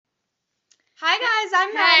Hi guys,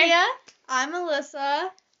 I'm Hey. Nadia. I'm Alyssa.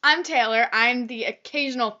 I'm Taylor. I'm the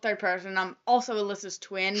occasional third person. I'm also Alyssa's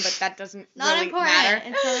twin, but that doesn't Not really important. matter.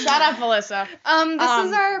 It's not Shut up, important. Alyssa. This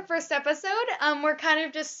is our first episode. We're kind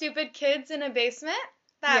of just stupid kids in a basement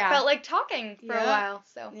that Yeah. felt like talking for a Yeah. while.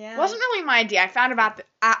 So Yeah. Wasn't really my idea. I found out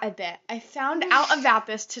about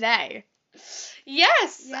this today.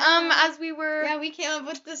 yes, Yeah. as we were Yeah, we came up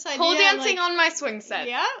with this idea. pole dancing on my swing set.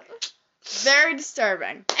 Yeah. Very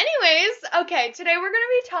disturbing. Anyways, okay, today we're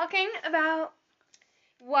gonna be talking about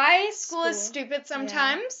why school is School. stupid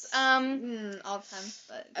sometimes. All the time,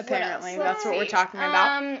 but Apparently, Let's that's what we're see. talking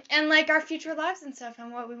about. And like our future lives and stuff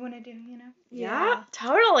and what we want to do, you know. Yeah,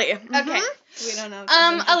 totally. Okay. We don't know. if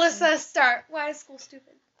that's interesting. Alyssa, start. Why is school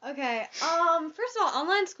stupid? Okay. First of all,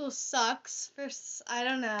 online school sucks. I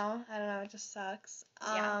don't know. It just sucks.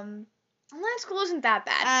 Yeah. Online school isn't that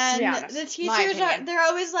bad, to be And honest. the My teachers opinion. they're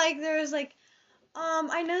always like,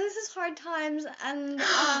 I know this is hard times, and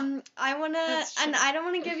I wanna, That's true. and I don't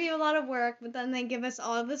wanna give you a lot of work, but then they give us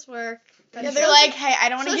all of this work. Yeah, they're like, hey, I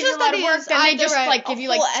don't want to give you a lot of work. Then they just like give you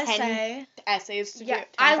like 10 essays to do. Yeah,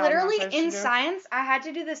 10,000 I literally, essays to in do. science, I had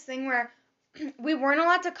to do this thing where we weren't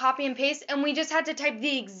allowed to copy and paste, and we just had to type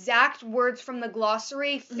the exact words from the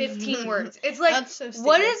glossary, 15 words. It's like, That's so stupid.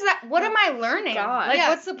 what is that? What am I learning? God. Like, yeah,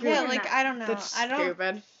 what's the point Yeah, in like that? I don't know. That's I don't.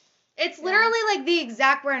 stupid. It's Yeah. literally like the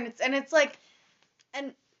exact word, and it's like,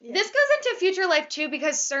 And yeah. this goes into future life too,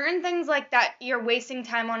 because certain things like that you're wasting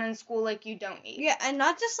time on in school, like, you don't need. Yeah, and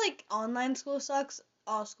not just like online school sucks.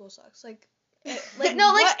 All school sucks. Like No,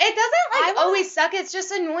 like, what- it doesn't, I like, wanna- always suck. It's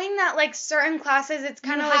just annoing that, like, certain classes, it's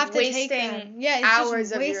kind you of, have like, to take wasting them. Yeah, it's hours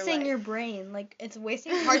just of your wasting life. your brain. Like it's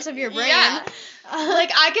wasting parts of your brain. Yeah.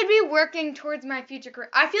 Like, I could be working towards my future career.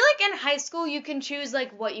 I feel like in high school, you can choose,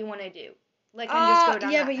 like, what you want to do. Like, and just go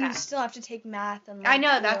down yeah, that but you path. still have to take math and. I Like,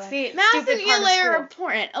 know, that's the Math stupid and part of ELA are school.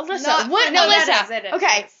 important. Alyssa, Not what? for- No, Alyssa, that is, it is.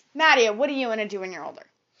 okay, Nadia, what do you want to do when you're older?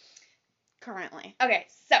 Currently. Okay,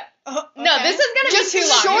 so, Oh, no, okay. this is going to be Just too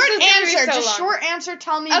long. short This is gonna be answer. so Just long. short answer.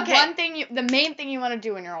 Tell me Okay. one thing. The main thing you want to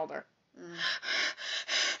do when you're older.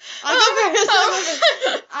 I'll go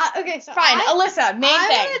first. Okay, so Fine, Alyssa. Main I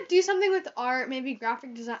thing. want to do something with art, maybe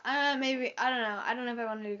graphic design. Maybe I don't know. I don't know if I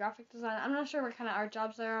want to do graphic design. I'm not sure what kind of art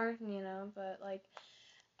jobs there are, but like.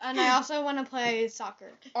 And I also want to play soccer.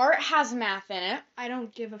 Art has math in it. I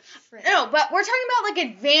don't give a frick. No, but we're talking about, like,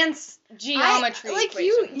 advanced geometry like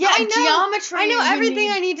equations. you. Yeah, I know. geometry. I know you everything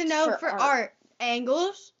I need to know for art. art.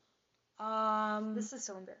 Angles. This is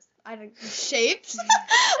so embarrassing. I don't shapes.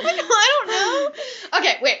 I don't know.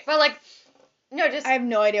 Okay, wait, but, like, no, just... I have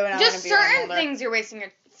no idea what I want Just to be when I'm certain older. things you're wasting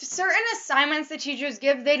your certain assignments the teachers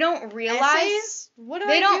give, they don't realize. Essays? What am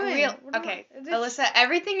They I don't doing? real. What am Okay, I- Alyssa,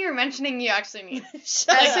 everything you're mentioning, you actually need.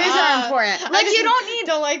 Shut Essays are up. important. Like, you don't I need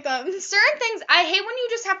don't like them. certain things. I hate when you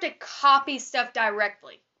just have to copy stuff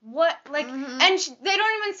directly. What, like, Mhm. and they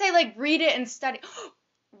don't even say, like, read it and study.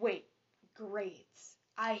 Wait, grades.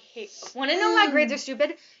 I hate. Want to know why grades are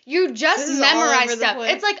stupid? You just This is all memorize over the stuff.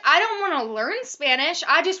 place. It's like, I don't want to learn Spanish.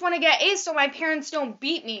 I just want to get A's so my parents don't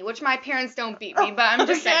beat me, which my parents don't beat me, but I'm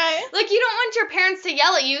just saying. Okay. Like, you don't want your parents to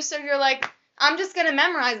yell at you, so you're like, I'm just going to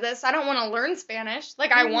memorize this. I don't want to learn Spanish.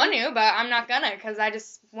 Like, I want to, but I'm not going to because I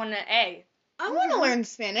just want an A. I want to learn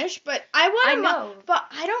Spanish, but I want I to. know. But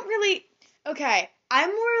I don't really. Okay, I'm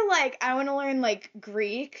more like I want to learn like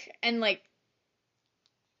Greek and like.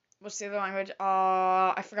 What's the other language?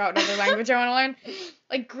 I forgot what other language I want to learn.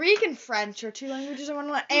 Like Greek and French are two languages I want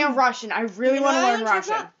to learn, and Russian. I really You want know to what learn I wanna talk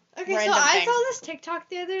Russian. about? Okay, Random so I thing. saw this TikTok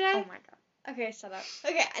the other day. Oh my god. Okay, shut up.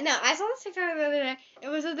 Okay, no, I saw this TikTok the other day. It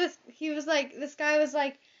was of this. He was like, this guy was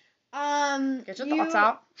like, Get your thoughts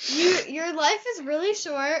out. Your life is really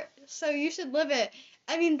short, so you should live it.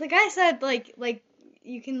 I mean, the guy said like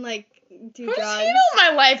you can like do How drugs. does he know my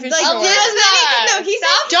life is Like, short? do as many. No, he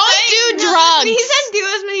Stop said Don't saying- do drugs. He said do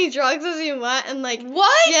as many drugs as you want, and like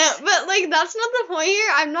What? yeah, but like that's not the point here.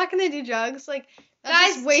 I'm not gonna do drugs. Like that's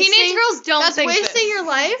Guys, just wasting, teenage girls don't That's think wasting this. your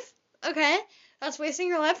life. Okay, that's wasting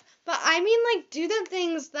your life. But I mean, like do the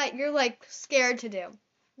things that you're like scared to do.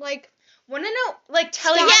 Like Want to know? Like,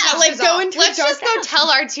 tell Stop. your Yeah, teachers like, go off. into a Let's dark just go house. tell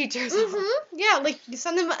our teachers off. yeah, like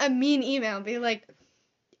send them a mean email. Be like,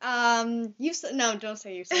 no, don't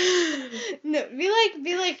say you said. No, be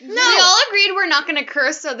like. No. We all agreed we're not going to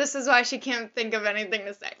curse, so this is why she can't think of anything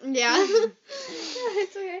to say. Yeah.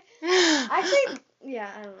 It's okay. Actually, yeah,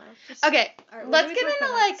 I don't know. Just- Okay, Alright, what let's do we get talk into,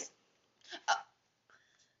 about like... next?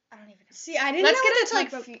 I don't even know. See, I didn't Let's know get what into, to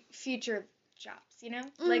like, talk about. future jobs, you know?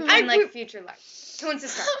 Like, Mhm. and, like, future life. Who wants to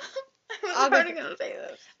start? I was I'll go already first. gonna say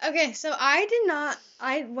this. Okay, so I did not.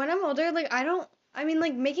 When I'm older, like I don't I mean,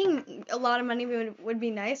 like, making a lot of money would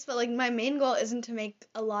be nice, but, like, my main goal isn't to make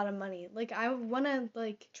a lot of money. Like, I want to,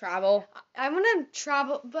 like, Travel. I want to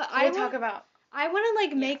travel, but We'll talk about. I want to,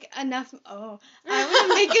 like, make enough, I want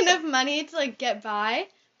to make enough money to, like, get by,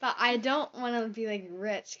 but I don't want to be, like,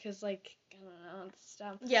 rich, because, like, I don't know, it's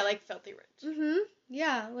dumb. Yeah, like filthy rich.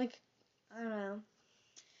 Yeah, like, I don't know.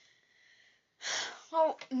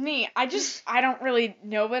 Well, me, I don't really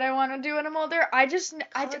know what I want to do when I'm older. College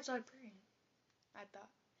librarian, I thought.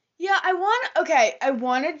 Yeah, I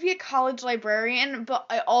want to be a college librarian, but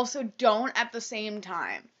I also don't at the same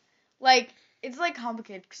time. Like, it's, like,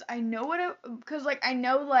 complicated, because I know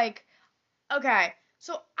okay,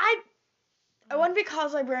 so I want to be a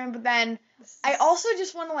college librarian, but then I also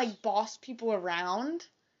just want to, like, boss people around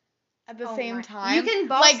at the same time. You can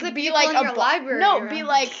boss like, the be people like in a your library No, around. be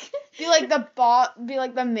like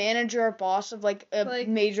the manager or boss of, like, a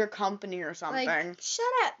major company or something. Like, shut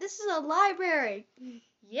up, this is a library.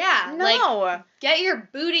 Yeah, No. like, get your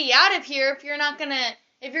booty out of here if you're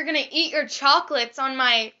gonna eat your chocolates on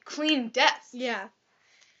my clean desk. Yeah.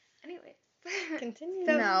 Anyway. Continue.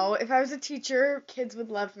 No, if I was a teacher, kids would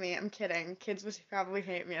love me. I'm kidding. Kids would probably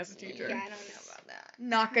hate me as a teacher. Yeah, I don't know about that.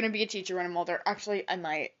 Not gonna be a teacher when I'm older. Actually, I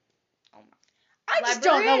might. Oh my. I just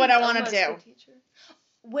don't know what I want to do. Almost a teacher.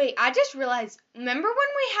 Wait, I just realized, remember when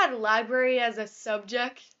we had library as a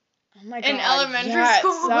subject? Oh my god. In elementary yes,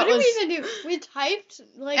 school. that What did was- we even do? We typed,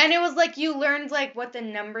 like, And it was like you learned like what the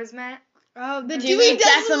numbers meant. the Dewey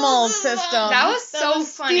Decimal System. That was so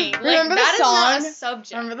was funny. stupid. Like, Remember the that is not a song?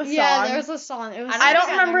 subject. Remember the song? Yeah, there was a song. It was I don't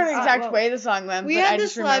think remember the I exact well, way the song went, we but had I this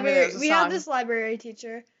just remember library. there was a We song. had this library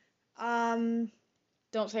teacher. Don't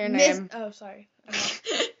say her Miss. name. Oh, sorry.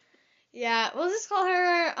 Yeah, we'll just call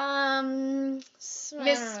her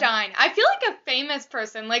Miss Stein. I feel like a famous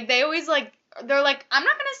person. Like they always like they're like, I'm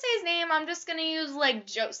not gonna say his name. I'm just gonna use like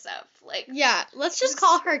Joseph. Like Yeah, let's just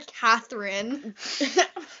call her Catherine.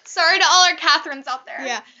 sorry to all our Catherines out there.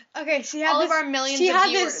 Yeah. Okay, she had all this, of our millions she of had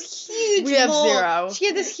viewers. this huge We have mole. 0. She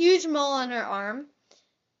had this huge mole on her arm.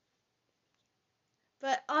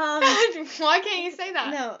 But Why can't you say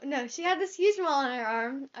that? no, she had this huge mole on her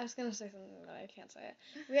arm. I was gonna say something, but I can't say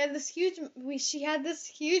it. She had this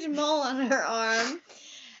huge mole on her arm,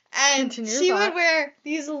 and Continue she your would thought. wear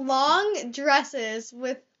these long dresses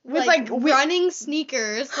with like, running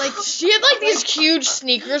sneakers, like She had like these huge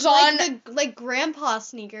sneakers on. like grandpa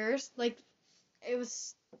sneakers. Like it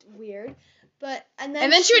was weird, but and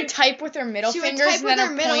And then she would type with her middle she would fingers, type and then with her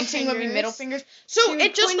her middle pointing would be fingers. middle fingers. She So would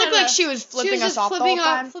it just point looked at like us. she was flipping she was us just off the whole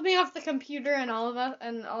time. flipping off the computer and all of us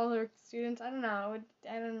and all her students. I don't know.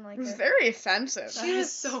 I didn't like It was her. very offensive. She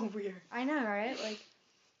was so weird. I know, right? Like,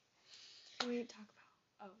 what do we talk about?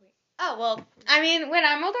 Oh wait. Oh, well, I mean, when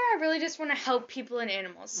I'm older, I really just want to help people and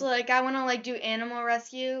animals. So, like, I want to, like, do animal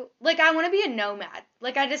rescue. Like, I want to be a nomad.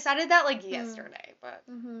 Like, I decided that, like, yesterday, but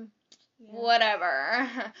whatever.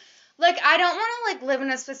 Like, I don't want to, like, live in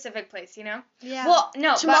a specific place, you know? Yeah. Well,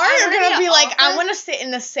 no, Tomorrow but I you're wanna gonna be like, I author. want to sit in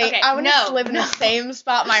the same. Okay, I want to no, live in no. the same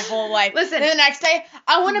spot my whole life. Listen. And the next day,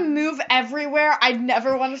 I want to move everywhere. I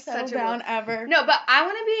never want to settle Such a down ever. No, but I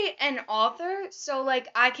want to be an author, so, like,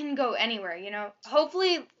 I can go anywhere, you know?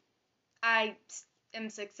 Hopefully, I am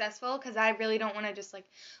successful, because I really don't want to just, like,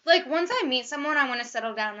 once I meet someone, I want to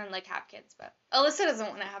settle down and, like, have kids, but Alyssa doesn't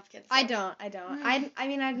want to have kids. So. I don't. I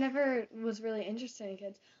mean, I've never was really interested in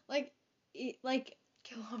kids. Like,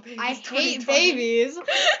 Kill all babies. I hate 2020. babies.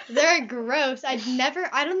 They're gross. I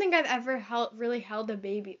don't think I've ever really held a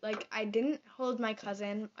baby. Like, I didn't hold my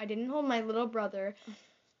cousin. I didn't hold my little brother.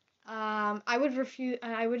 I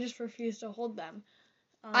would just refuse to hold them.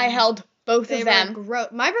 I held both They of them. were gross.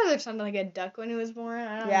 My brother sounded like a duck when he was born.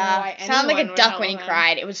 I don't know Yeah, why sounded like anyone a would duck hold when he him.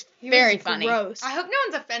 cried. It was He very was funny. Gross. I hope no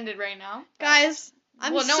one's offended right now. Guys,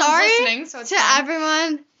 I'm well, no sorry one's listening, so it's to fine.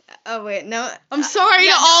 everyone. Oh wait, no. I'm sorry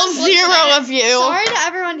yeah, to no all one's 0 listening. of you. Sorry to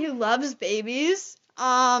everyone who loves babies.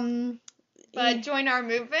 But join our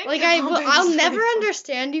movement. Like Kill all I'll babies never 2020.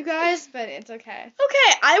 understand you guys, but it's okay.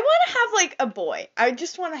 Okay, I want to have like a boy. I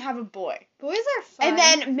just want to have a boy. Boys are fun. And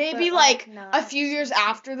then maybe but, like no. a few years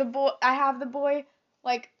after I have the boy,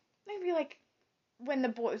 like maybe like when the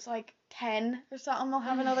boy's like 10 or something, I'll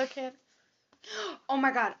have another kid. Oh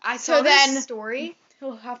my god, I So saw then- this story.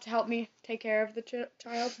 He'll have to help me take care of the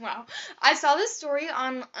child. Wow. I saw this story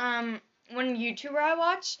on one YouTuber I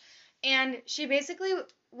watch, and she basically,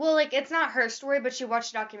 well, like, it's not her story, but she watched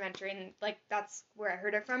a documentary, and, like, that's where I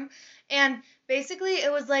heard it from. And basically,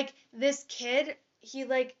 it was, like, this kid, he,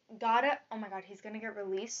 like, oh my god, he's gonna get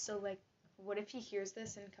released, so, like, what if he hears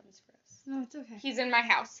this and comes for us? No, it's okay. He's in my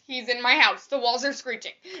house. He's in my house. The walls are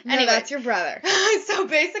screeching. No, Anyway. that's your brother. So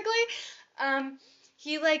basically,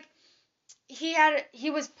 he, like, he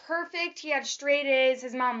was perfect. He had straight A's.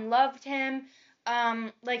 His mom loved him.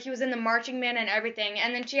 Like he was in the marching band and everything.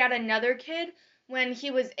 And then she had another kid when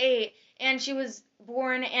he was 8, and she was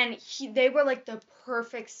born, and they were like the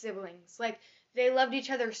perfect siblings. Like they loved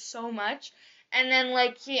each other so much. And then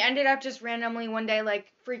like he ended up just randomly one day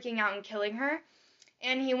like freaking out and killing her.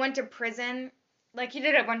 And he went to prison. Like he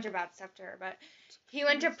did a bunch of bad stuff to her, but he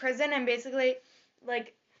went to prison and basically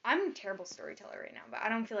like I'm a terrible storyteller right now, but I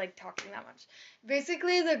don't feel like talking that much.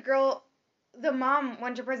 Basically, the mom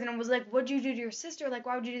went to prison and was like, "What'd you do to your sister? Like,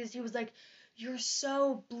 why would you do this?" He was like, "You're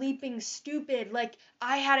so bleeping stupid. Like,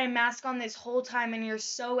 I had a mask on this whole time, and you're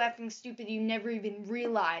so effing stupid. You never even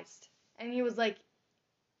realized." And he was like,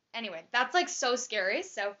 anyway, that's like so scary.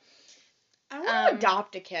 So, I want to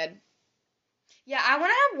adopt a kid. yeah, I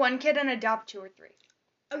want to have one kid and adopt 2 or 3.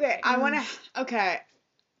 Okay, I want to. Okay,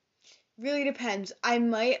 really depends. I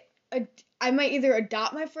might either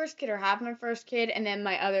adopt my first kid or have my first kid, and then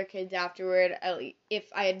my other kids afterward. If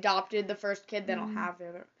I adopted the first kid, then I'll have the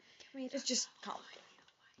other. It's just complicated.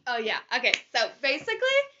 Oh yeah. Okay. So basically,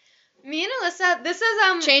 me and Alyssa, this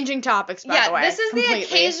is Changing topics, by the way. this is completely. the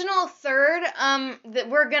occasional third. That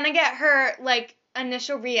we're gonna get her like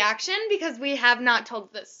initial reaction because we have not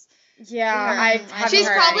told this. Yeah, her. I haven't She's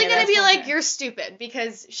heard probably any of gonna this. be like, "You're stupid,"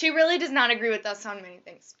 because she really does not agree with us on many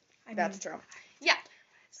things. That's true. Yeah.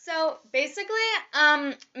 So basically,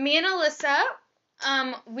 me and Alyssa,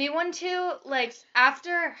 we want to like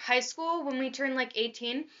after high school when we turn like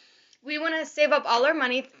 18, we want to save up all our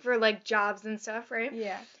money for like jobs and stuff, right?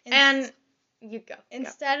 Yeah. And you go.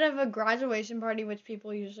 Instead of a graduation party, which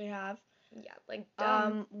people usually have, Yeah, like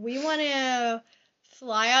dumb. we want to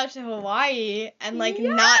fly out to Hawaii and like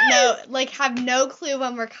Yes! not know, like have no clue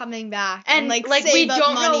when we're coming back, and like we save up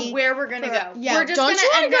don't money know where we're gonna for- go. yeah, We're just Don't gonna you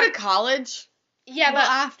want end to go up. to college? Yeah, well, but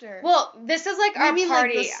after. well, this is like I our mean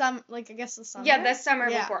party. like I guess the summer. Yeah, this summer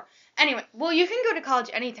Yeah. before. Anyway, well, you can go to college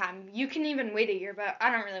anytime. You can even wait a year, but I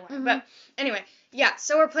don't really want to. Mhm. But anyway, yeah,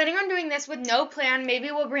 so we're planning on doing this with no plan. Maybe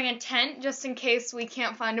we'll bring a tent just in case we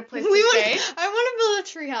can't find a place to stay. I want to build a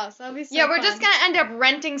tree house. That'd be so Yeah, we're fun. just going to end up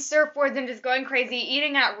renting surfboards and just going crazy,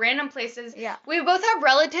 eating at random places. Yeah. We both have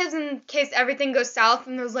relatives in case everything goes south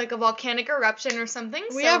and there's like a volcanic eruption or something.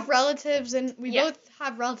 We so, have relatives and we Yeah. both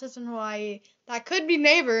have relatives in Hawaii that could be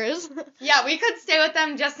neighbors. Yeah, we could stay with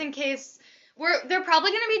them just in case. They're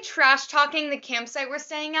probably going to be trash talking the campsite we're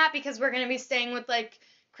staying at because we're going to be staying with like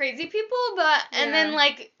crazy people, and then Yeah.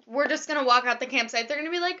 like we're just going to walk out the campsite. They're going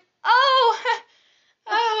to be like, "Oh,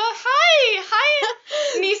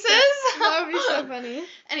 hi, nieces." That would be so funny.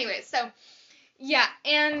 Anyway, so yeah,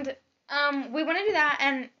 and we want to do that,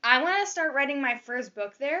 and I want to start writing my first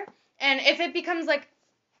book there. And if it becomes like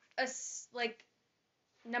like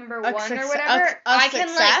number A 1 or success- whatever, a I can like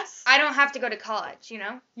success? I don't have to go to college, you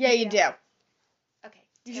know? Yeah, you do. Okay.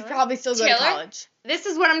 You should Taylor? probably still go Taylor? to college. This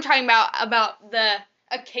is what I'm talking about the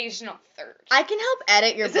occasional third. I can help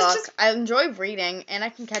edit your Is this book. just- I enjoy reading, and I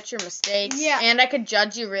can catch your mistakes. Yeah. And I could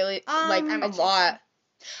judge you really like I'm a a lot.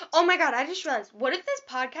 Oh my god, I just realized, what if this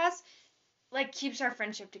podcast like keeps our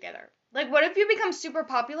friendship together? Like what if you become super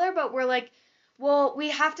popular but we're like, well, we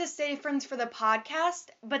have to stay friends for the podcast,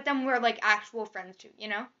 but then we're like actual friends too, you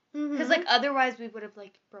know? Because like otherwise we would have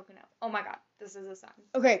like broken up. Oh my god, this is a sign.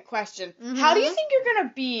 Okay, question. How do you Mhm. think you're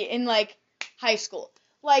gonna be in like high school?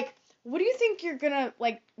 Like, what do you think you're gonna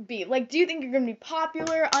like be? Like, do you think you're gonna be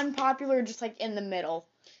popular, unpopular, or just like in the middle?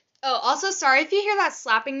 Oh, also sorry if you hear that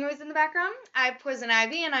slapping noise in the background. I have poison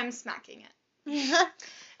ivy and I'm smacking it.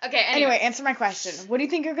 Okay, Anyway, answer my question. What do you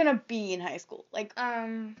think you're gonna be in high school? Like,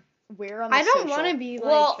 where on the I don't social? want to be like.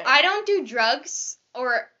 well, thing. I don't do drugs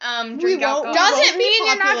or We drink won't- alcohol. won't Doesn't be mean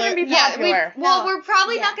you're not popular. gonna be Yeah, popular. well, No. we're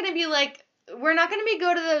probably Yeah. not gonna be like, we're not gonna be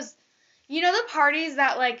go to those, you know, the parties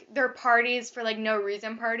that like they're parties for like no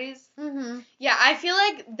reason parties. Yeah, I feel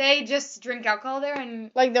like they just drink alcohol there and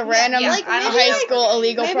Like the random yeah, like, I don't high know. school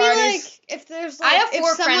illegal Maybe parties. like if there's I like have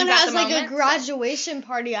 4 if someone friends at has the like moment, a so- graduation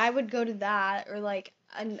party, I would go to that or like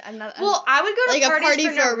another. well, I would go to like a parties party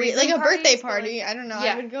for no a reason like a birthday parties, but, like, party. I don't know.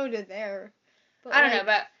 yeah. I would go to there. But, I don't like, know,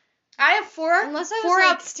 but I have 4 Unless I was, 4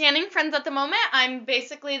 like- outstanding friends at the moment. I'm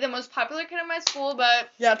basically the most popular kid in my school, but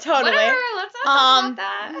Yeah, totally. whatever. Let's not talk about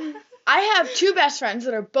that. I have 2 best friends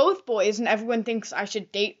that are both boys, and everyone thinks I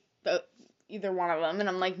should date either one of them, and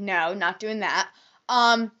I'm like, no, not doing that.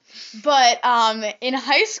 But in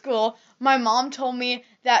high school, my mom told me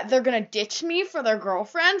that they're gonna ditch me for their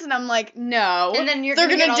girlfriends, and I'm like, no. And then they're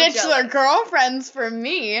gonna get all ditch their jealous. girlfriends for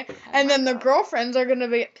me, and then the girlfriends are gonna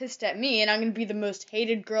be pissed at me, and I'm gonna be the most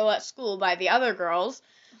hated girl at school by the other girls,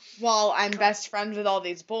 while I'm best friends with all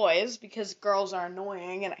these boys because girls are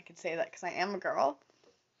annoying, and I can say that because I am a girl.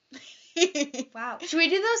 Wow. Should we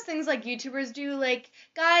do those things like YouTubers do? Like,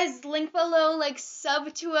 guys, link below, like,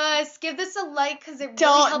 sub to us, give this a like, because it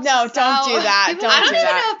really helps us out. do that. People- Don't I don't do even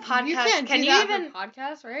that. know if You podcasts, can't can do you that even, for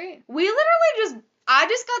podcasts, right? I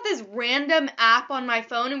just got this random app on my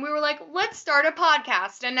phone, and we were like, let's start a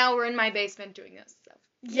podcast, and now we're in my basement doing this, so.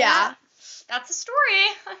 Yeah. That's a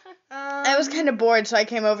story. I was kind of bored, so I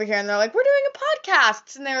came over here, and they're like, "We're doing a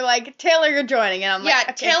podcast," and they were like, "Taylor, you're joining," and I'm yeah, like,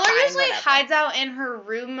 okay, Taylor fine, usually whatever. hides out in her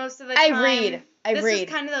room most of the time. I read. This is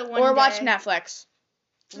kind of the one or watch day. Netflix.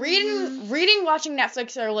 Reading, watching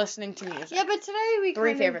Netflix, or listening to music. Yeah, but today we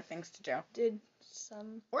Three kind favorite things to do. of did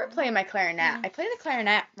some. Or playing my clarinet. I play the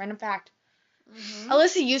clarinet. Random fact. Mm-hmm.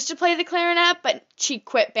 Alyssa used to play the clarinet, but she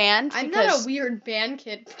quit band. I'm because not a weird band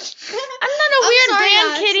kid. I'm not a weird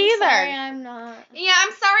band kid either. Sorry, I'm not. Yeah,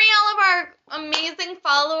 I'm sorry, all of our amazing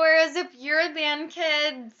followers. If you're a band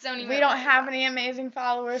kid, don't even. We don't have any amazing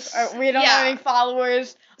followers. Or we don't Yeah. have any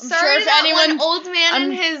followers. I'm Sorry sure to if that anyone. one old man I'm-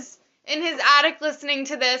 in his attic listening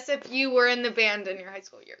to this. If you were in the band in your high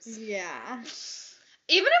school years, Yeah.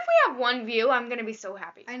 even if we have one view, I'm gonna be so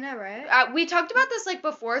happy. I know, right? We talked about this like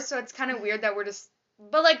before, so it's kind of weird that we're just.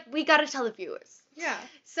 But like, we gotta tell the viewers. Yeah.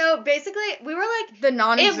 So basically, we were like. The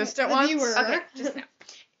non-existent the ones. viewer. Okay, just now.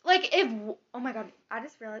 Like, if. Oh my god, I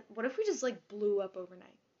just realized. What if we just, like, blew up overnight?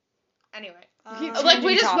 Anyway. Keep Um, Like, we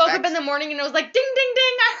changing just woke up topics. in the morning and it was like, ding, ding,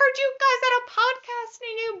 ding, I heard you guys at a podcast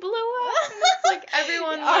and you blew up. And it's like,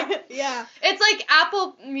 everyone, like. yeah. It's like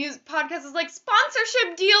Apple Music Podcast is like,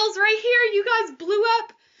 sponsorship deals right here. You guys blew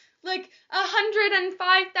up, like,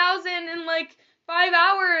 105,000 in, like, 5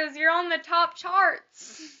 hours. You're on the top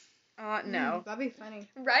charts. No. That'd be funny.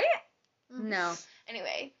 Right? No.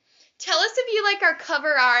 Anyway. Tell us if you like our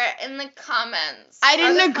cover art in the comments. I Are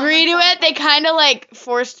didn't the agree to comments it. They kind of like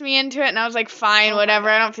forced me into it, and I was like, fine, Oh, whatever.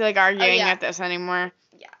 okay. I don't feel like arguing yeah. at this anymore.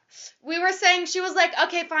 We were saying, she was like,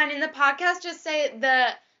 okay, fine, in the podcast, just say the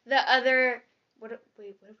other, what have we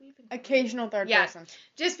even called it? Occasional third Yeah. person.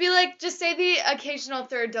 Just be like, just say the occasional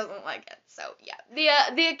third doesn't like it. So,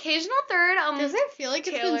 yeah. The occasional third, Does it feel like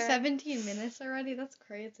Taylor. it's been 17 minutes already? That's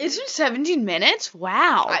crazy. It's been 17 minutes?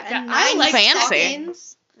 Wow. And I nine like fancy.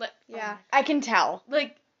 seconds. like, Yeah. I can tell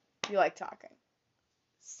Like, you like talking.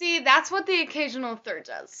 see, that's what the occasional third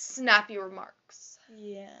does. Snappy remarks.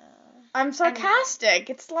 Yeah. I'm sarcastic.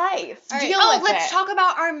 It's life. All right. Deal Oh, with let's it. talk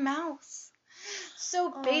about our mouse.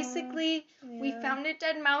 So, Oh, basically, we yeah. found a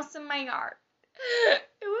dead mouse in my yard. It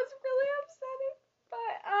was really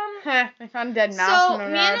upsetting, but, I found a dead mouse So, in the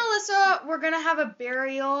me yard. and Alyssa were gonna have a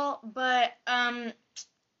burial, but,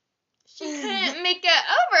 she couldn't make it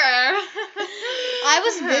over. I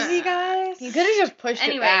was busy, guys. You could have just pushed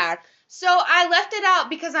Anyways. it back. So, I left it out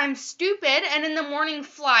because I'm stupid, and in the morning,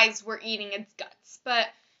 flies were eating its guts. But,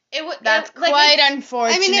 it was... That's like, quite its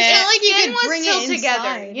unfortunate. I mean, it's not like you skin could was bring still it together,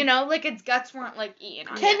 inside. you know? Like, its guts weren't, like, eaten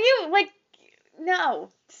on Can it. you, like, no.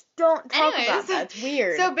 Don't talk Anyways, about that. It's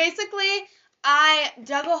weird. So basically, I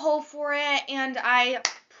dug a hole for it and I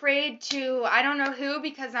prayed to I don't know who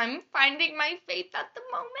because I'm finding my faith at the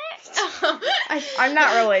moment. I'm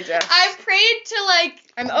not religious. I prayed to like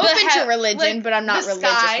I'm the open to he- religion, like, but I'm not the religious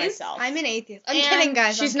skies. myself. I'm an atheist. I'm And kidding,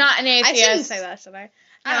 guys. She's I'm not an kidding. atheist. I shouldn't say that, should I?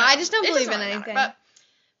 No, don't I know. just don't It believe doesn't in really matter, anything. but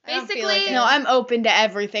I don't feel basically- like it. No, I'm open to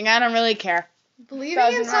everything. I don't really care. Believing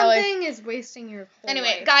doesn't in something is wasting your whole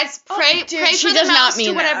anyway, life. guys, pray dude, pray she for the does not mouse to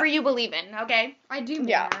mean whatever that. you believe in, okay? I do mean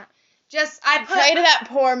Yeah. that. Just I put Pray to that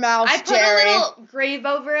poor mouse, I put Jerry. a little grave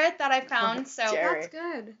over it that I found, so Jerry. That's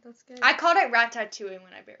good. That's good. I called it rat tattooing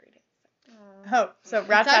when I buried it. Oh, so It's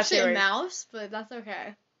rat actually a tattooing. mouse, but that's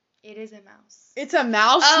okay. It is a mouse. It's a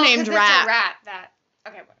mouse Oh, named 'cause Rat. It's a rat that.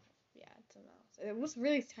 Okay, whatever. Yeah, it's a mouse. It was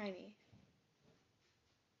really tiny.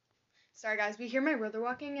 Sorry, guys. We hear my brother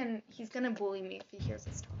walking, and he's gonna bully me if he hears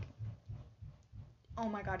us talking. Oh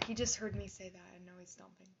my god, he just heard me say that, and now he's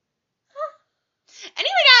stomping. Anyway,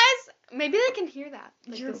 guys, maybe they can hear that.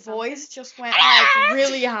 like Your the stomp. voice just went like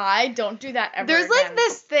really high. Don't do that ever There's again. like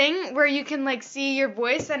this thing where you can like see your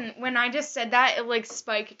voice, and when I just said that, it like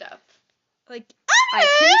spiked up. Like, I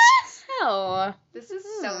can tell. This is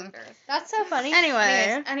so embarrassing. that's so funny.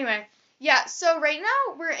 Anyway, yeah. So right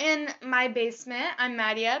now we're in my basement. I'm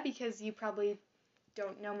Madia because you probably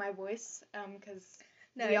don't know my voice, because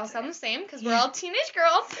No, we all it's sound okay. the same because we're all teenage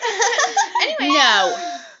girls. Anyway.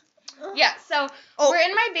 No. Yeah, so Oh. we're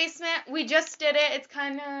in my basement. We just did it.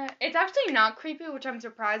 It's actually not creepy, which I'm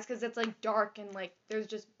surprised because it's like dark and like there's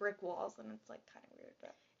just brick walls and it's like kind of weird.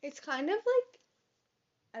 But It's kind of like,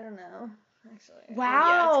 I don't know, actually.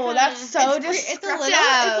 Wow, kinda- that's so it's disruptive.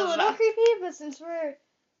 it's a little creepy, but since we're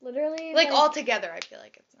literally like all together, I feel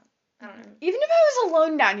like it's not. I don't know. Even if I was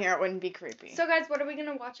alone down here, it wouldn't be creepy. So guys, what are we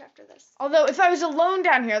gonna watch after this? Although if I was alone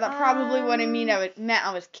down here, that probably would have meant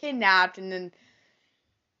I was kidnapped and then.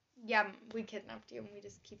 Yeah, we kidnapped you and we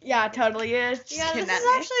just keep. Yeah, totally is. Just Yeah, this kidnap is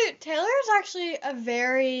me. actually Taylor is actually a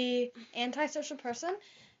very antisocial person,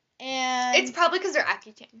 and It's probably because they're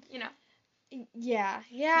Accutane, you know. yeah.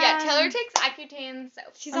 Yeah, Taylor takes Accutane, so.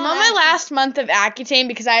 She's I'm on my last month of Accutane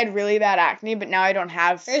because I had really bad acne, but now I don't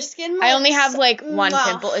have. Her skin. I only have like looks- one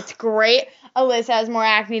Mwah. pimple. It's great. Alyssa has more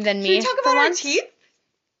acne than me. Should we talk for about our once. teeth?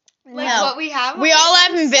 Like No. what we have? We all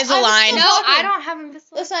have Invisalign. No, I don't have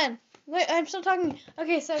Invisalign. Listen, wait, I'm still talking.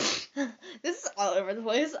 Okay, so this is all over the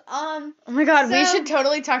place. Oh my god, we So- should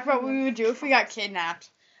totally talk about what we would do if we got kidnapped.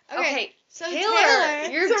 Okay, so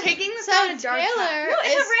Taylor, you're taking this so down a dark Taylor path. No, it's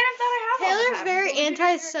is- a random thought I have. all the Taylor's time. very What would you do?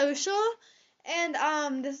 antisocial,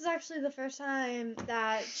 and this is actually the first time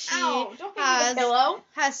that she Ow, don't give me has- the pillow.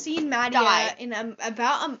 has seen Maddie Die. in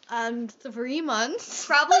about 3 months.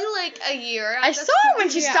 Probably like a year. at I this saw her when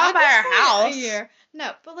point. she Yeah, stopped at by this our point, house. A year.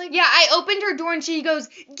 No, but like Yeah, I opened her door and she goes,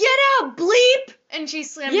 "Get out, bleep!" And she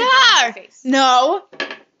slammed the door in Yeah. my face. No.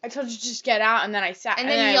 I told you to just get out, and then I sat, And and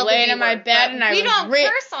then then you I yelled the laid B in my word, bed, but and I we was don't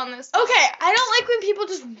curse on this. Okay, I don't like when people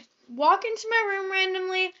just walk into my room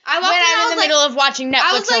randomly I when walked in and I I'm in was the like, middle of watching I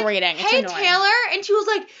Netflix was like, or reading. It's "Hey, annoying. Taylor," and she was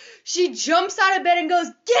like, she jumps out of bed and goes,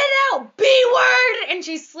 "Get out, B word!" And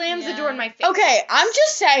she slams the door in my face. Okay, I'm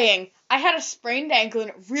just saying, I had a sprained ankle, and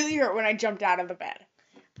it really hurt when I jumped out of the bed.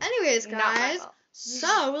 anyways, Not my guys. fault.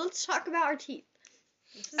 So let's talk about our teeth.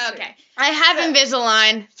 This is Okay. I have So-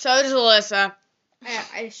 Invisalign. So does Alyssa.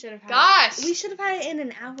 I should have had Gosh. it. We should have had it in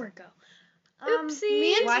an hour ago. Oopsie.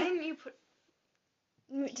 Me and Why didn't you put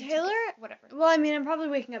Taylor. whatever? Well, I mean, I'm probably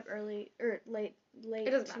waking up early or late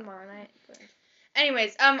It doesn't matter. tomorrow night. But.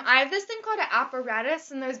 Anyways, I have this thing called an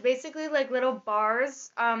apparatus, and there's basically like little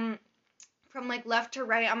bars, from like left to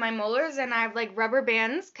right on my molars, and I have like rubber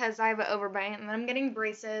bands because I have an overbite, and then I'm getting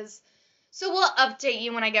braces. So we'll update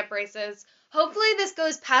you when I get braces. Hopefully this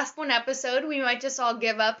goes past one episode. We might just all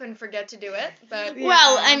give up and forget to do it, but Yeah,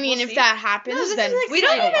 well, I mean, we'll if see. that happens, No, this then is We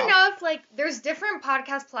don't exciting. even know if like there's different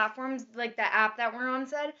podcast platforms like the app that we're on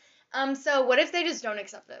said. So what if they just don't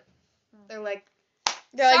accept it? They're like,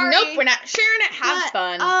 They're sorry. like, nope, we're not sharing it. Have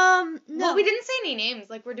fun. No. well, we didn't say any names.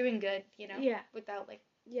 Like we're doing good, you know. Yeah. Without like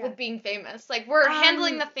Yeah. with being famous. Like we're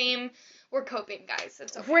handling the fame. We're coping, guys.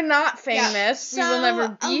 It's okay. We're not famous. We will never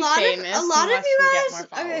be famous. A lot of unless you we get guys. more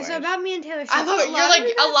Okay, so followers. about me and Taylor Swift. I thought you're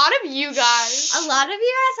like a lot of you guys. A lot of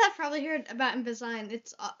you guys have probably heard about Invisalign.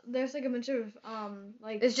 It's there's like a bunch of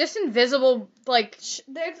like It's just invisible, like,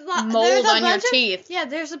 there's a lot mold there's a on your bunch of- teeth. Yeah,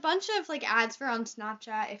 there's a bunch of like ads for on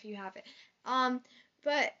Snapchat if you have it.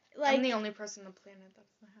 But like I'm the only person on the planet that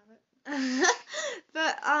doesn't have it.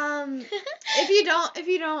 but if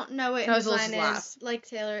you don't know what That was Alyssa's Invisalign laugh. is,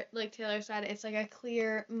 like Taylor said, it's like a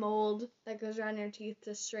clear mold that goes around your teeth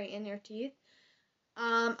to straighten your teeth.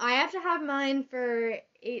 I have to have mine for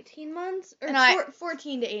 18 months or And I-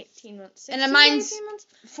 14 to 18 months. And 16 to mine's 18 months?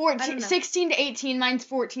 14, I don't know. 16 to 18. Mine's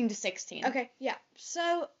 14 to 16. Okay, yeah.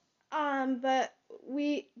 So, but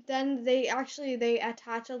they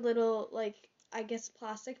attach a little, like, I guess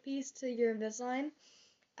plastic piece to your Invisalign,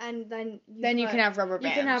 and then Then you can have rubber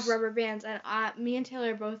bands. You can have rubber bands, and me and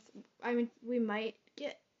Taylor both. I mean, we might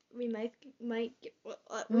get Might get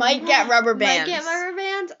rubber bands. Might get rubber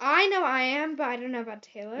bands. I know I am, but I don't know about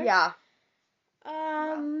Taylor. Yeah.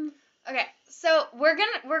 Okay, so we're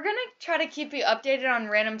gonna try to keep you updated on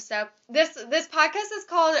random stuff. This podcast is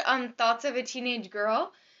called Thoughts of a Teenage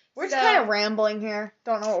Girl. We're just So- kind of rambling here.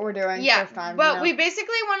 Don't know what we're doing. Yeah, First time, but you know. we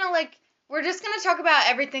basically want to we're just gonna talk about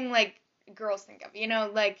everything like girls think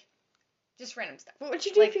of, like just random stuff. What would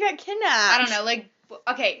you do like- if you got kidnapped? I don't know,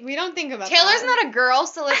 okay. We don't think about Taylor's that. not a girl,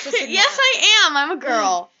 so let's just ignore Yes, it. I am. I'm a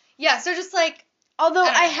girl. Yeah, so just like, Although I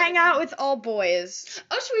don't I know. hang out with all boys.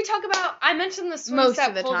 oh, should we talk about? I mentioned the swing Most set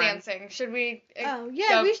of the pole time. dancing. Should we? Oh yeah,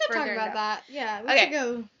 go we should talk further about into- that. Yeah, we Okay. should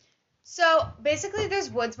go. So basically, there's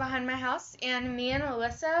woods behind my house, and me and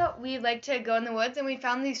Alyssa, we like to go in the woods, and we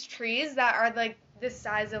found these trees that are like the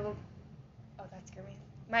size of a. Oh, that scared me.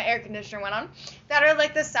 My air conditioner went on. That are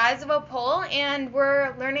like the size of a pole, and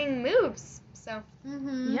we're learning moves. So.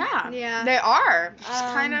 Mm-hmm. Yeah. Yeah. They are. Just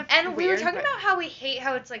kind of. And we were weird, talking but- about how we hate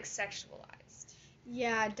how it's like sexualized.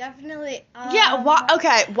 Yeah, definitely. Yeah. Why?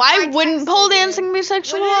 Okay. Why I wouldn't texted pole you. dancing be What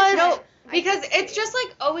sexualized? is No, it? because I it's just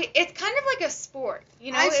like it's kind of like a sport,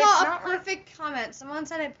 I It's saw a not like- perfect comment. Someone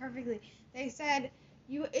said it perfectly. They said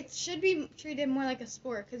it should be treated more like a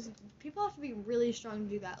sport because people have to be really strong to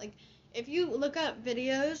do that. Like if you look up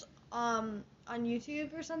videos on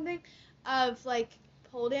YouTube or something of like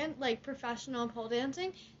pole dance, like professional pole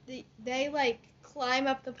dancing, they like climb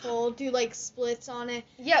up the pole, do like splits on it.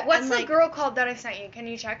 Yeah, what's And, the like- girl called that I sent you? Can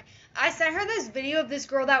you check? I sent her this video of this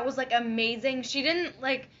girl that was like amazing. She didn't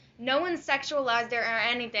like, no one sexualized her or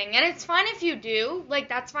anything. And it's fine if you do, like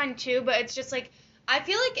that's fine too, but it's just like, I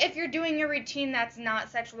feel like if you're doing a routine that's not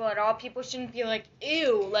sexual at all, people shouldn't be like,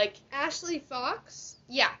 ew, like, Ashley Fox,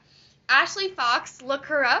 yeah. Ashley Fox, look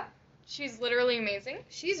her up. She's literally amazing.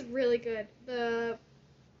 she's really good.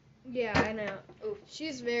 Yeah, I know. Oof.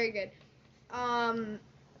 She's very good.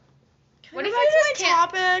 What if Back you to just my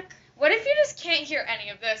can't, topic? what if you just can't hear any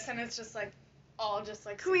of this and it's just like, all just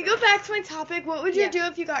like. Can we go back to my topic? What would you Yeah. do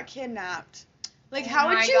if you got kidnapped? Like, Oh how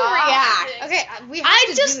my would you God. react? Okay, we have I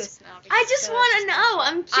to just- do this now. I just want to know.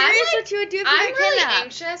 I'm curious like- what you would do if you I'm got really kidnapped.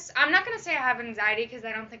 anxious. I'm not gonna say I have anxiety because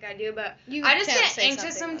I don't think I do, but You I just can't get say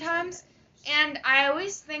anxious something else. sometimes, and I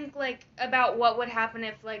always think like about what would happen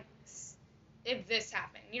if like if this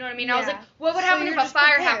happened. You know what I mean? I was Yeah. like, what would So happen you're if a just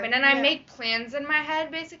fire prepared. happened? And I Yeah. make plans in my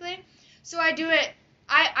head basically. So I do it.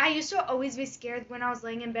 I used to always be scared when I was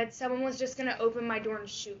laying in bed. Someone was just gonna open my door and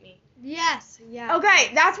shoot me. Yes, yeah.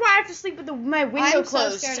 Okay, that's why I have to sleep with my window I'm so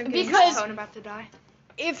closed. scared of Is getting my because phone about to die?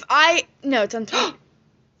 if I no, it's on three.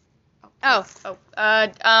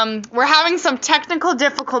 We're having some technical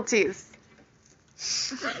difficulties.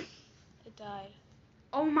 It died.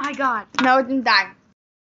 Oh my god. No, it didn't die.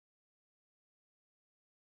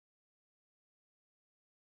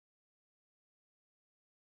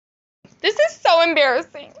 This is so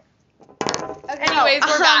embarrassing. Okay. Anyways,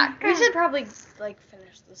 we're back. We should probably like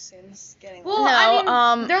finish this soon. It's getting Well, No,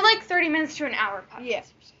 I mean, they're like 30 minutes to an hour podcast. Yeah.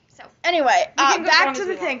 So, Anyway, We can go as back long to as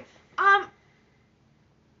the we thing.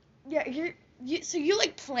 Yeah, so you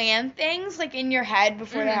like plan things like in your head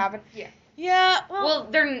before they Mhm. happen. Yeah. Yeah. well,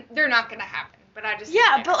 they're not gonna happen, but I just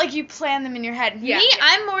Yeah, think but like you plan them in your head. Yeah, Me, yeah.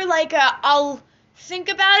 I'm more like I'll think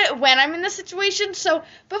about it when I'm in the situation. So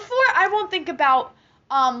before I won't think about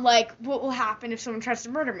like what will happen if someone tries to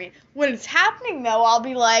murder me. When it's happening though, I'll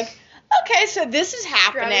be like, okay, so this is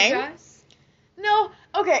happening. strategize. No,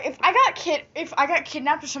 okay, if I got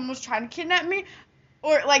kidnapped or someone was trying to kidnap me,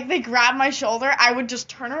 or like they grabbed my shoulder, I would just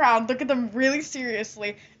turn around, look at them really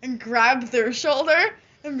seriously, and grab their shoulder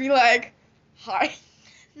and be like, hi.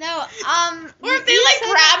 No, Or if they like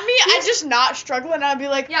grab me, I'd just not struggle and I'd be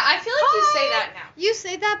like, Yeah, I feel like you say that now. You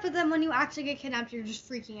say that, but then when you actually get kidnapped, you're just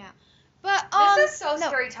freaking out. But This is so no.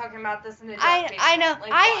 scary talking about this in a dark I know. basement.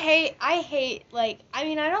 Like, I what? hate like I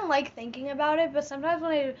mean I don't like thinking about it, but sometimes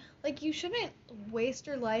when I like you shouldn't waste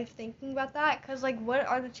your life thinking about that cuz like what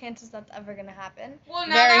are the chances that's ever going to happen? Well,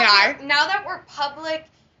 Very high. Now that we're public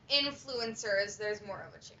influencers, there's more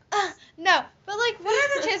of a chance. No, but like what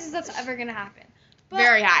are the chances that's ever going to happen? But,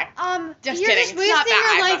 very high. Just Just you're kidding. just It's not wasting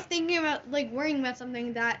that your high, life thinking about like worrying about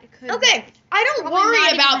something that could Okay, I don't probably not worry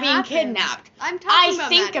even about being happen. kidnapped. I'm talking I about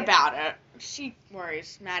think Maddie. about it. She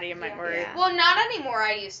worries. Maddie might worry. Yeah. Well, not anymore.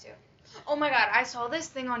 I used to. Oh my god, I saw this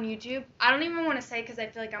thing on YouTube. I don't even want to say because I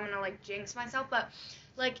feel like I'm gonna like jinx myself, but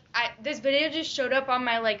like this video just showed up on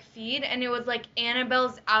my like feed, and it was like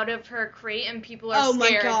Annabelle's out of her crate, and people are Oh my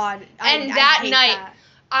scared. god. And I that hate night- that.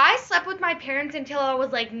 I slept with my parents until I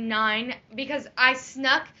was like 9 because I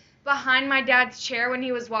snuck behind my dad's chair when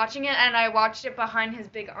he was watching it, and I watched it behind his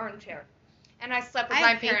big armchair. And I slept with I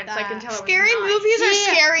my hate parents like that. until I was Scary 9. movies are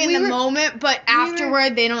Yeah, scary in we the were- moment, but we were-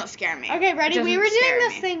 afterward they don't scare me. Okay, ready? It We doesn't were doing scare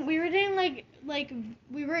this me. thing. We were doing like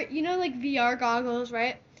we were like VR goggles,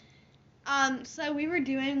 right? So we were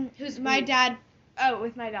doing Who's my we? dad. Oh,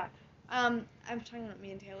 with my dad. I'm talking about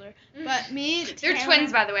me and Taylor, but me. They're Taylor,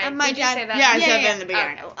 twins, by the way. and my Did you dad. say that? Yeah, I Yeah, said yeah, that in the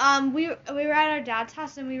beginning. We were at our dad's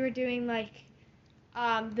house and we were doing like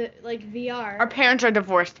the like VR. Our parents are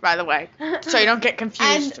divorced, by the way, so you don't get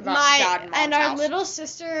confused and about my dad and mom's and our house. little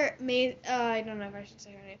sister made. I don't know if I should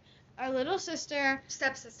say her name. Our little sister.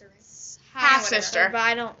 Stepsister. Half sister. But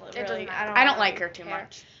I don't doesn't really. matter. I don't really like her too care.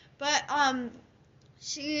 much. But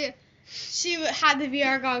she had the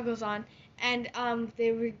VR goggles on, and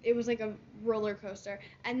it was like a roller coaster,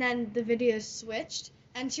 and then the video switched,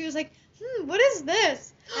 and she was like, what is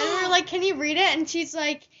this? And we were like, can you read it? And she's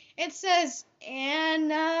like, it says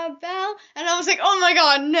Annabelle, and I was like, oh my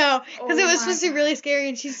god, no, because it Oh was my supposed to be God. really scary,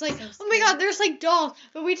 and she's like, So oh my scary. god, there's like dolls,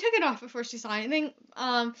 but we took it off before she saw anything.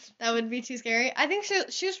 That would be too scary. I think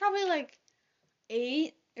she was probably like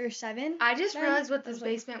 8 or 7. I just Then realized I what this was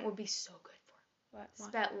like- basement would be so good for.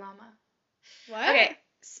 What? Spetlama. What? Okay,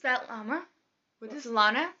 Spetlama. What is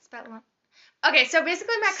Lana? Spetlama. Okay, so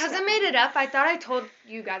basically my cousin made it up. I thought I told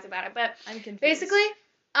you guys about it, but I'm confused. basically,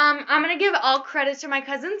 I'm gonna give all credit to my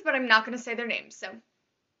cousins, but I'm not gonna say their names. So,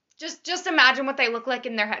 just imagine what they look like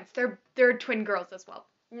in their heads. They're twin girls as well.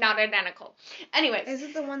 not identical. Anyways, Is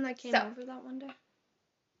it the one that came So- over that one day?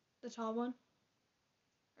 The tall one?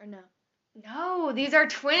 Or no? no, these are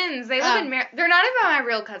twins. They live in they're not even my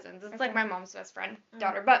real cousins. It's like Okay. my mom's best friend,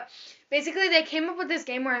 daughter. But basically, they came up with this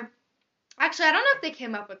game where, actually, I don't know if they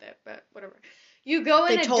came up with it, but whatever. You go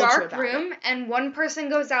in They a told you dark about room, and one person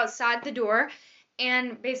goes outside the door,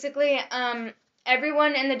 and basically,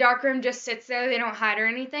 everyone in the dark room just sits there. They don't hide or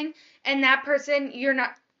anything. And that person,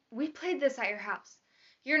 we played this at your house.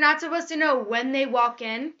 You're not supposed to know when they walk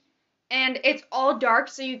in, and it's all dark,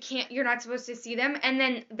 so you're not supposed to see them. And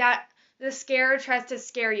then the scarer tries to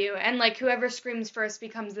scare you, and like whoever screams first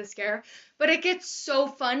becomes the scare. But it gets so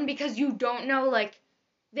fun because you don't know, like,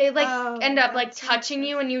 they like end up like touching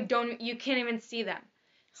you, and you can't even see them.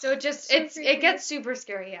 So it gets super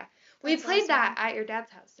scary. Yeah, we That's played awesome. that at your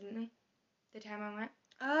dad's house, didn't we? The time I went.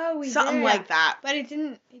 Oh, we Something did. like that. But it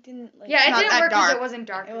didn't like. Yeah, it not didn't that work because dark. it wasn't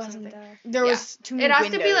dark. It or wasn't something. dark. There Yeah. was too many It has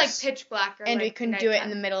windows. to be like pitch black or and like we couldn't do it in nighttime.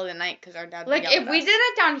 the middle of the night because our dad would Like yell if at we us. did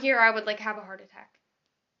it down here, I would like have a heart attack.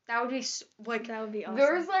 That would be like That would be awesome.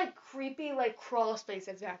 there's like creepy like crawl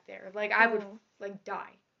spaces back there. Like I would Oh. like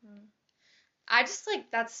die. Mm. I just like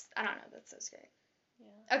I don't know, that's so scary.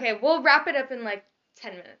 Yeah. Okay, we'll wrap it up in like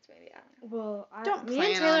 10 minutes maybe. I don't know. Well, Don't me plan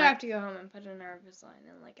and Taylor on it. have to go home and put in our Invisalign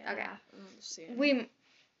in like an Okay. hour soon.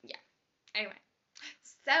 Anyway.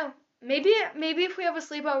 So, maybe if we have a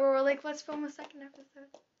sleepover, we're like, let's film a second episode.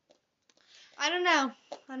 I don't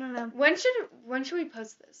know. When should we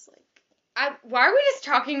post this? Like, why are we just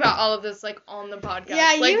talking about all of this like on the podcast?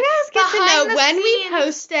 Yeah, like, you guys get to behind know the when we scenes.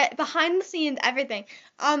 post it, behind the scenes, everything.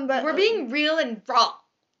 But We're being real and raw.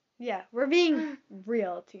 yeah, we're being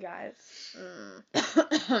real to you guys.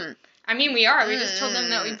 I mean, we are. We just told them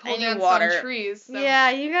that we I pulled need down water. some trees. So.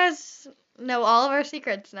 Yeah, you guys know all of our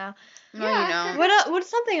secrets now. No, Yeah. you don't. What's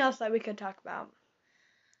something else that we could talk about?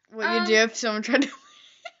 What you do if someone tried to...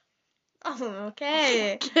 Oh,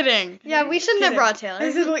 okay. Kidding. Yeah, we shouldn't have Kidding. brought Taylor.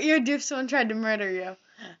 This is what you would do if someone tried to murder you.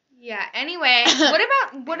 Yeah. Anyway, what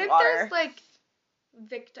if Water. there's like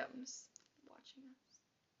victims watching us?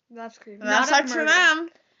 That's creepy. And that Not a sucks for murder. them.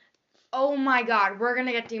 Oh my God, we're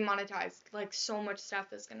gonna get demonetized. Like so much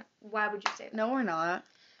stuff is gonna. Why would you say that? No, we're not.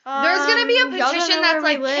 There's gonna be a y'all don't petition know that's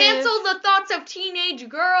where we like live. cancel the Thoughts of Teenage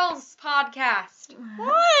Girls podcast.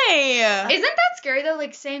 Why? Isn't that scary though?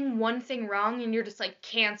 Like saying one thing wrong and you're just like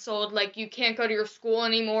canceled. Like you can't go to your school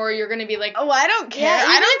anymore. You're gonna be like, Oh, I don't care. Yeah, I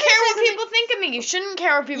even don't if care it what says people think of me. You shouldn't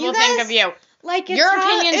care what people You think guys- of you. Like it's Your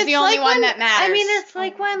how- opinion's it's the only like one when- that matters. I mean, it's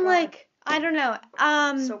like Oh my when God. like I don't know.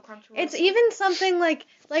 so controversial. It's even something like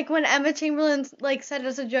when Emma Chamberlain like said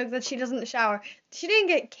as a joke that she doesn't shower. She didn't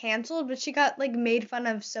get canceled, but she got like made fun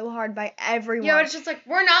of so hard by everyone. Yeah, but it's just like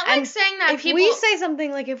we're not like And saying that if people. we say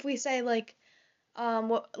something like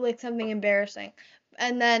what like something embarrassing,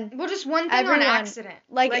 and then well, just one thing everyone- on accident.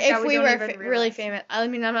 like that if we don't were even really realize. famous. I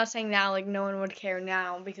mean, I'm not saying now like no one would care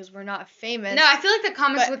now because we're not famous. No, I feel like the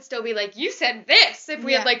comments But- would still be like, you said this if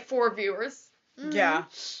we Yeah. had like 4 viewers. Mhm. Yeah.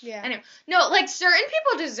 Yeah. Anyway, no, like certain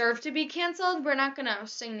people deserve to be canceled. We're not gonna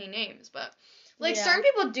say any names, but like Yeah. certain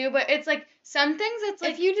people do. But it's like some things it's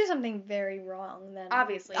like if you do something very wrong, then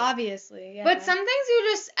obviously. yeah. But some things you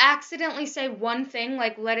just accidentally say one thing,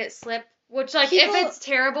 like let it slip. Which like People- if it's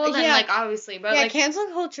terrible, then yeah. like obviously. But yeah, like cancel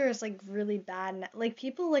culture is like really bad. Like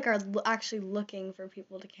people like are actually looking for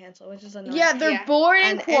people to cancel, which is annoying. Yeah, they're Yeah. bored in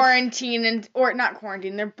And if- quarantine or not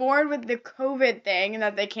quarantine. They're bored with the COVID thing and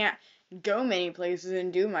that they can't go many places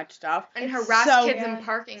and do much stuff. and it's harass so- kids Yeah. in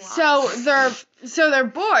parking lots. So they're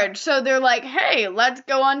bored. So they're like, hey, let's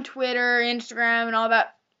go on Twitter, Instagram, and all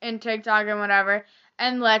that, and TikTok and whatever,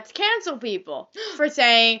 and let's cancel people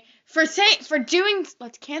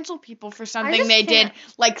let's cancel people for something just they did can't-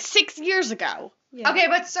 like 6 years ago. Yeah. Okay,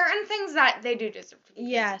 but certain things that they do deserve to be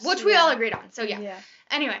Yes, canceled, which we yeah. all agreed on. So yeah.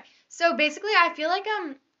 Anyway, so basically, I feel like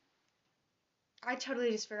I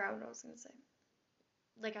totally just forgot what I was gonna say.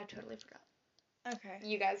 Like I totally forgot. Okay.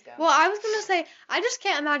 You guys go. Well, I was gonna say I just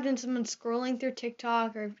can't imagine someone scrolling through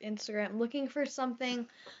TikTok or Instagram looking for something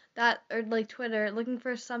or like Twitter looking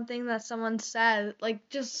for something that someone said, like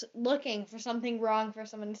just looking for something wrong for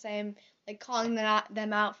someone to say and like calling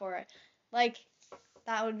them out for it. Like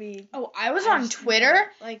that would be. Oh, I was on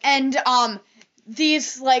Twitter. Like And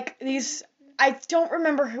these I don't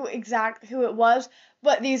remember who it was,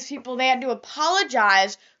 but these people, they had to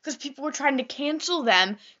apologize because people were trying to cancel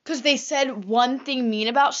them because they said one thing mean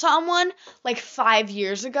about someone like 5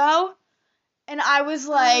 years ago. And I was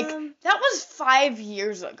like, that was 5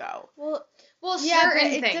 years ago. well, yeah, but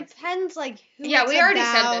certain it things. depends like who. Yeah, it's we already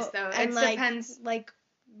said about this, though. and It like, depends. like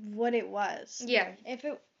what it was. Yeah, If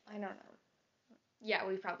it, I don't know. yeah,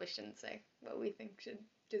 we probably shouldn't say what we think should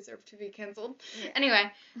deserve to be canceled. Yeah.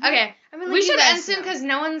 Anyway, okay. I mean, like, We you should guys end soon know. because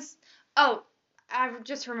no one's. Oh, I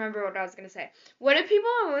just remember what I was gonna say. What if people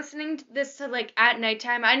are listening to this to like at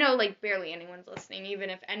nighttime? I know like barely anyone's listening, even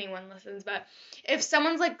if anyone listens. But if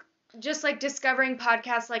someone's like just like discovering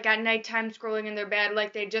podcasts like at nighttime, scrolling in their bed,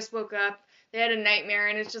 like they just woke up, they had a nightmare,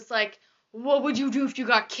 and it's just like, what would you do if you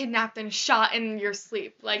got kidnapped and shot in your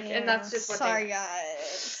sleep? Like, and that's just what Sorry, they.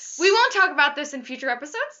 guys. We won't talk about this in future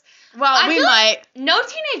episodes. Well, I we feel might. No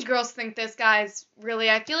teenage girls think this, guys. Really,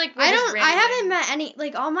 I feel like we're I just don't. I rambling. haven't met any.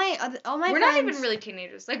 Like all my We're friends. not even really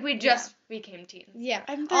teenagers. Like we just became teens. Yeah.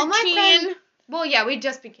 I'm 13. All my friends. Well, yeah, we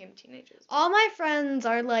just became teenagers. All my friends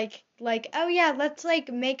are like, oh yeah, let's like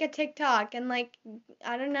make a TikTok and like,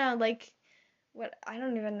 I don't know, like, what, I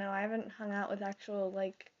don't even know. I haven't hung out with actual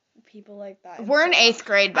like people like that. We're in 8th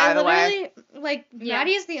grade, by the way. Like, Yeah.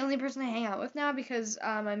 Maddie is the only person I hang out with now because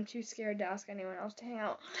I'm too scared to ask anyone else to hang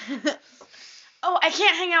out. Oh, I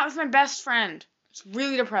can't hang out with my best friend. It's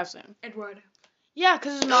really depressing. Eduardo. Yeah,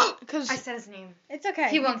 because I said his name. It's okay.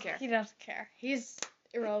 He won't care. He doesn't care. He's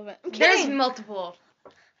irrelevant. I'm There's kidding. multiple.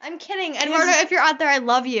 I'm kidding. Eduardo, if you're out there, I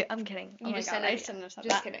love you. I'm kidding. You Oh my just God, said I it. shouldn't have said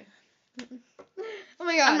Just that. kidding. Oh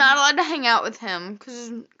my God. I'm not allowed to hang out with him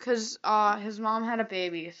because his mom had a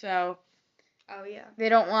baby, so Oh yeah. they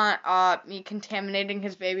don't want me contaminating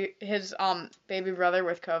his baby brother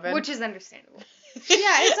with COVID. Which is understandable. Yeah,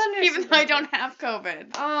 it's understandable. even though I don't have COVID.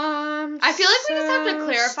 I feel like we just have to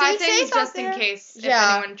clarify stay things safe out just in there. case Yeah.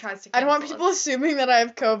 if anyone tries to cancel I don't want people us. assuming that I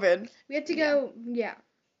have COVID. We have to go. Yeah.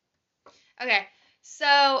 Okay,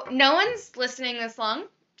 so no one's listening this long.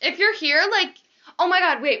 If you're here, like, oh my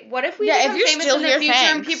God, wait, what if we Yeah, if become you're famous still in the here, future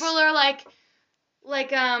and thanks. people are like,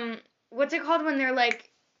 what's it called when they're like,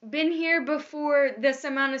 been here before this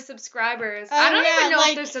amount of subscribers? Oh, I don't yeah, even know like-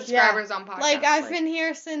 if there's subscribers on podcasts. Like I've been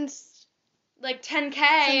here since like 10K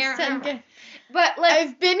or 10K. But like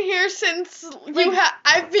I've been here since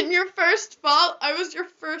I've been your first I was your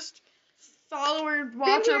first follower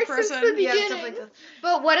watcher here since person. the yeah, beginning. stuff like that.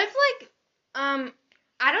 But what if like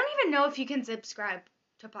I don't even know if you can subscribe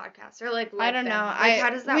to podcasts or like I don't them. know. Like,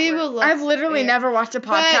 how does that we work? will look. I've literally for it. never watched a But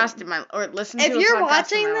podcast in my or listened to If a you're podcast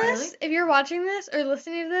watching in my life. this, if you're watching this or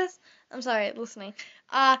listening to this, I'm sorry, listening.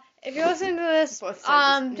 If you're listening to this, Both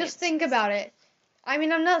sides of just it. think about it. I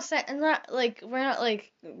mean, I'm not saying, we're not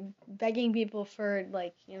like begging people for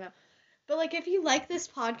like, but like if you like this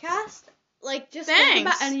podcast, like just think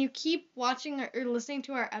about, Thanks. and you keep watching or listening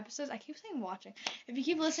to our episodes. I keep saying watching. If you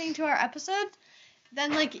keep listening to our episodes,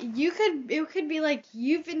 then like it could be like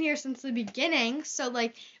you've been here since the beginning, so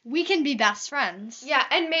like we can be best friends. Yeah,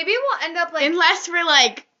 and maybe we'll end up like Unless we're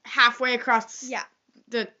like halfway across Yeah.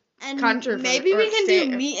 the And Country for- maybe or we can state-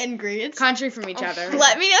 do meet and greets. country from each other.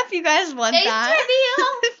 Let me know if you guys want face that.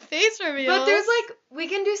 reveal. Face reveal. But there's like we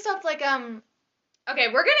can do stuff like okay,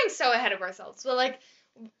 we're getting so ahead of ourselves. But like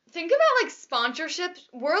think about like sponsorships.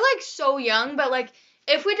 We're like so young, but like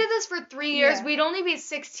if we did this for 3 years, Yeah. we'd only be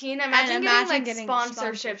 16. Imagine getting getting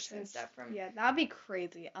sponsorships and stuff from. Yeah, that'd be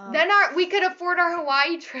crazy. Then we could afford our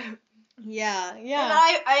Hawaii trip. Yeah.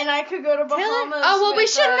 And I could go to Bahamas. Oh well, we with,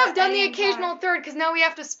 shouldn't have done Eddie the and occasional third because now we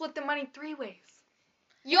have to split the money 3 ways.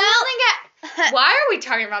 You only get. Why are we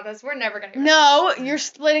talking about this? We're never gonna. No, you're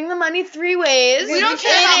splitting the money 3 ways. We don't should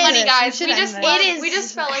care about end money, this. guys. We We should just end love, this. we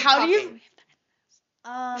just felt like How do you- talking.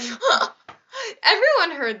 Um.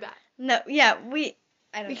 Everyone heard that. No. Yeah.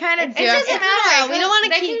 I don't. We kind of It do. doesn't It's matter. alright, we don't wanna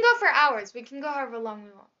They keep- can go for hours. We can go however long we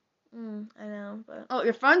want. I know, but. Oh,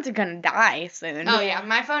 your phones are gonna die soon. Oh yeah,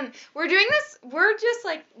 my phone. We're doing this. We're just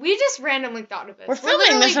like we just randomly thought of this. We're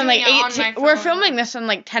filming this on literally like doing it on 18. my We're phone. filming this on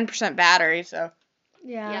like 10% battery, so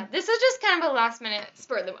Yeah, this is just kind of a last minute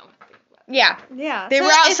spur of the moment thing. yeah. Yeah. They so were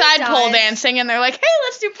if it outside pole dies- dancing, and they're like, "Hey,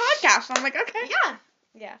 let's do podcasts." I'm like, "Okay."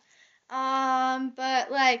 Yeah. Yeah.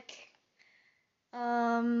 But like.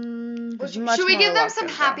 There's much Should we more give them left some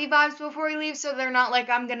over. happy vibes before we leave so they're not like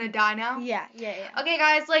I'm gonna die now? Yeah. Okay,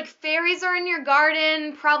 guys, like fairies are in your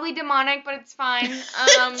garden, probably demonic, but it's fine.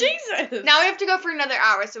 Jesus. Now we have to go for another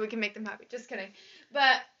hour so we can make them happy. Just kidding.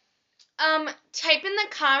 But type in the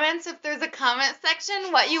comments if there's a comment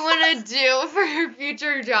section what you want to do for your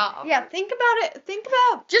future job. Yeah. Think about it. Think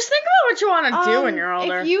about. Just think about what you want to do when you're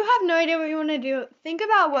older. If you have no idea what you want to do, think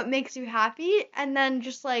about what makes you happy, and then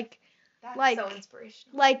just That's like- so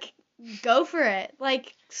inspirational. go for it.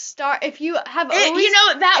 Like start if you have It- always. you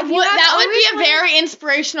know that if you would have that would always be a wanted- very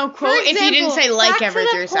inspirational For quote if you didn't example, say like back every to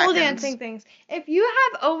 3 the pole seconds. dancing things. If you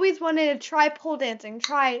have always wanted to try pole dancing,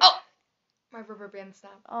 try. Oh. My rubber band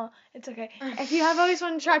snapped. Oh, it's okay. If you have always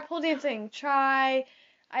wanted to try pole dancing, try.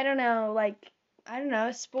 I don't know, like I don't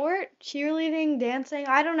know, sport, cheerleading, dancing,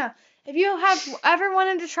 I don't know. If you have ever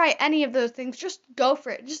wanted to try any of those things, just go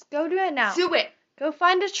for it. Just go do it now. Do it. Go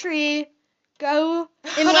find a tree. Go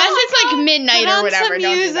Unless it's like midnight put or on whatever, some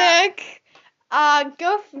don't do that.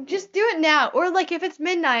 music. Just do it now. Or like if it's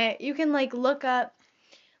midnight, you can like look up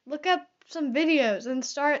some videos and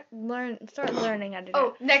start learning how to do it.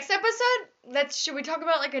 Oh, next episode, should we talk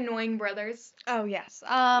about like annoying brothers? Oh yes.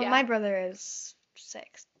 My brother is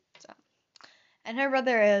 6, so, and her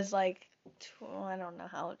brother is like, I don't know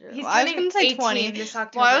how old. He's I was turning gonna say 18 20. this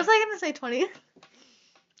October. Why was I gonna say 20?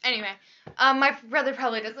 Anyway, my brother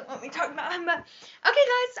probably doesn't want me talking about him, but okay,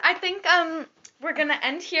 guys, I think we're gonna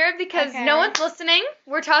end here because Okay. no one's listening.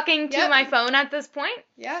 We're talking to Yep. my phone at this point.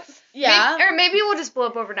 Yep. Yeah. Maybe we'll just blow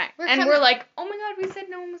up overnight, We're and kinda- we're like, oh my god, we said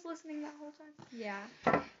no one was listening that whole time. Yeah.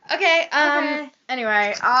 Okay. Okay.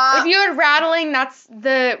 Anyway, If you heard rattling, that's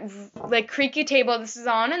the like creaky table this is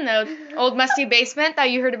on in the old musty basement that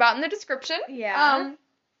you heard about in the description. Yeah.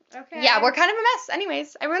 Okay. Yeah, we're kind of a mess.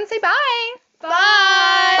 Anyways, everyone say bye. Bye.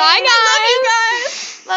 bye guys. Love you guys.